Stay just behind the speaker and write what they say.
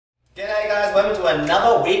Hey guys, welcome to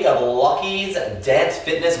another week of Locky's Dance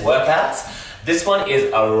Fitness Workouts. This one is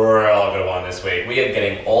a real good one this week. We are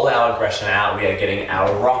getting all our aggression out. We are getting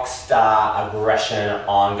our rock star aggression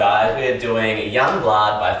on, guys. We are doing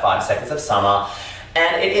Youngblood by 5 Seconds of Summer.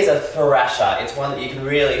 And it is a thrasher. It's one that you can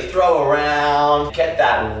really throw around, get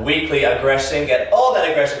that weekly aggression, get all that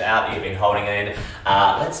aggression out that you've been holding in.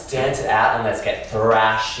 Let's dance it out and let's get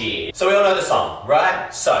thrashy. So we all know the song,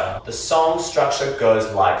 right? So the song structure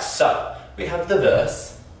goes like so. We have the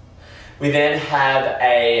verse, we then have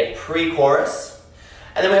a pre-chorus,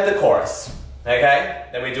 and then we have the chorus, okay?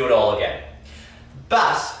 Then we do it all again.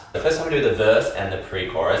 But the first time we do the verse and the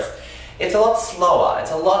pre-chorus, it's a lot slower.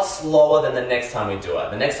 It's a lot slower than the next time we do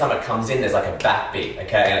it. The next time it comes in, there's like a backbeat,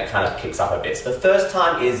 okay? And it kind of kicks up a bit. So the first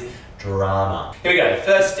time is drama. Here we go,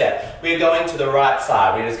 first step. We're going to the right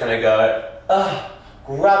side. We're just gonna go,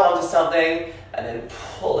 grab onto something, and then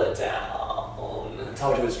pull it down. I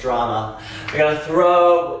told you it's drama. We're gonna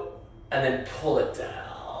throw, and then pull it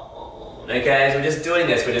down. Okay, so we're just doing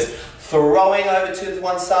this. We're just throwing over to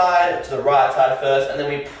one side, to the right side first, and then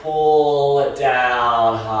we pull it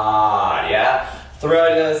down hard, yeah? Throw it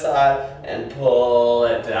to the other side, and pull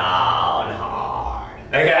it down hard.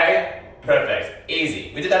 Okay? Perfect.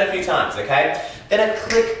 Easy. We did that a few times, okay? Then a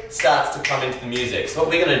click starts to come into the music. So what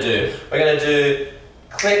we're gonna do, we're gonna do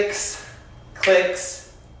clicks, clicks,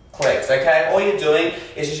 clicks, okay? All you're doing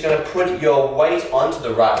is just going to put your weight onto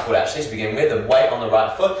the right foot, actually, to begin with, the weight on the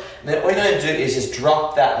right foot, and then all you're going to do is just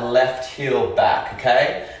drop that left heel back,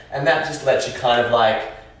 okay? And that just lets you kind of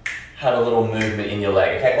like have a little movement in your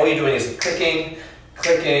leg, okay? All you're doing is clicking,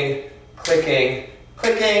 clicking, clicking,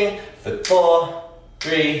 clicking, for 4,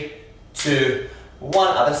 3, 2,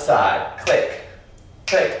 1, other side, click,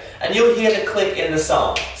 click, and you'll hear the click in the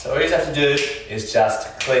song. So all you just have to do is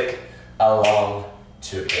just click along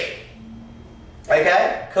to it.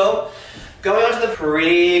 Okay, cool. Going on to the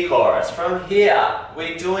pre-chorus. From here,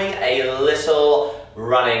 we're doing a little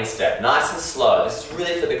running step, nice and slow. This is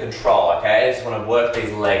really for the control, okay? I just want to work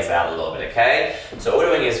these legs out a little bit, okay? So all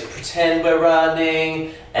we're doing is pretend we're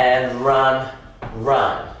running and run,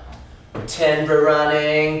 run. Pretend we're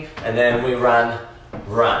running and then we run,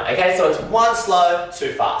 run. Okay, so it's 1 slow,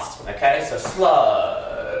 2 fast. Okay, so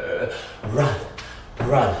slow, run,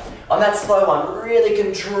 run. On that slow one, really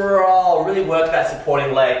control, really work that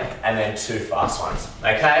supporting leg, and then 2 fast ones,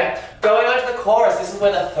 okay? Going on to the chorus, this is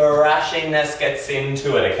where the thrashiness gets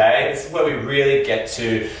into it, okay? This is where we really get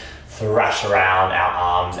to thrash around our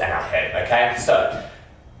arms and our head, okay? So,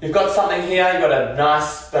 you've got something here, you've got a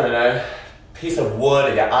nice, I don't know, piece of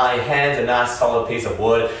wood, your hand's a nice solid piece of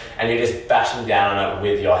wood, and you're just bashing down on it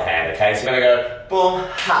with your hand, okay? So you're gonna go boom,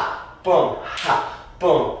 ha, boom, ha,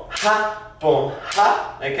 boom, ha, boom,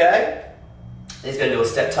 ha, okay? He's going to do a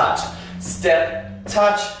step touch. Step,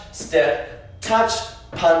 touch,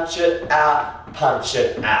 punch it out, punch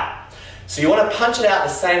it out. So you want to punch it out the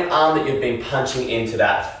same arm that you've been punching into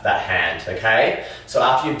that hand, okay? So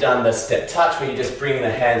after you've done the step touch, where you just bring the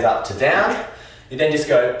hands up to down, you then just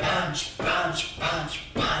go punch, punch, punch,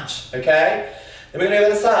 punch, okay? Then we're going to go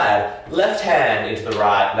to the side. Left hand into the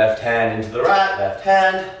right, left hand into the right, left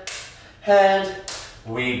hand, hand.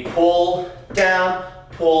 We pull down.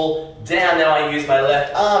 Now I use my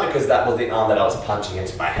left arm because that was the arm that I was punching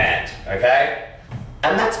into my hand, okay?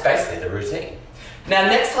 And that's basically the routine. Now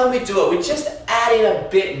next time we do it, we just add in a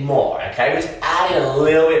bit more, okay? We just add in a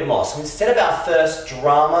little bit more. So instead of our first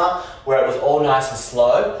drama, where it was all nice and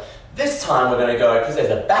slow, this time we're gonna go, because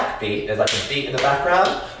there's a backbeat, there's like a beat in the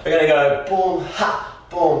background, we're gonna go boom,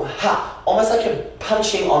 ha, almost like you're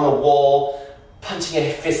punching on the wall, punching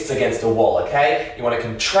your fists against a wall, okay? You want to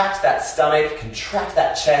contract that stomach, contract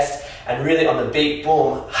that chest, and really on the beat,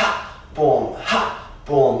 boom, ha, boom, ha,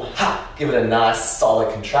 boom, ha. Give it a nice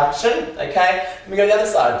solid contraction, okay? Then we go to the other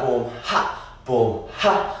side, boom, ha, boom,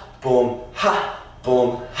 ha, boom, ha,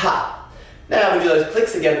 boom, ha. Now we do those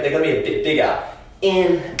clicks again, but they're going to be a bit bigger.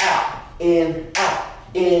 In, out, in, out,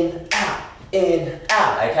 in, out, in,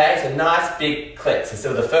 out, okay? So nice big clicks.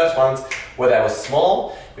 Instead of the first ones where they were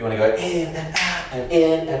small, we want to go in and out and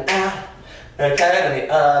in and out. Okay, then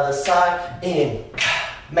the other side, in,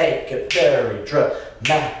 make it very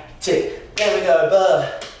dramatic. Then we go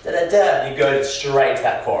da da da. You go straight to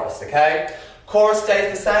that chorus, okay? Chorus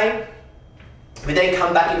stays the same. We then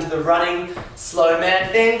come back into the running slow man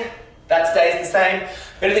thing. That stays the same.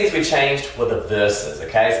 The only things we changed were the verses,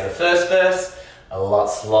 okay? So the first verse, a lot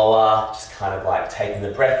slower, just kind of like taking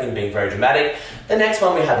the breath in, being very dramatic. The next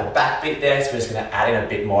one we have a backbeat there, so we're just going to add in a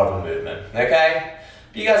bit more of a movement, okay?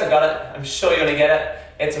 But you guys have got it. I'm sure you're going to get it.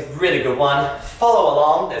 It's a really good one. Follow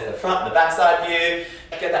along. There's the front and the backside view.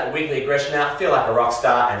 Get that weekly aggression out, feel like a rock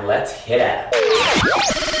star, and let's hit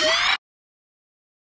it.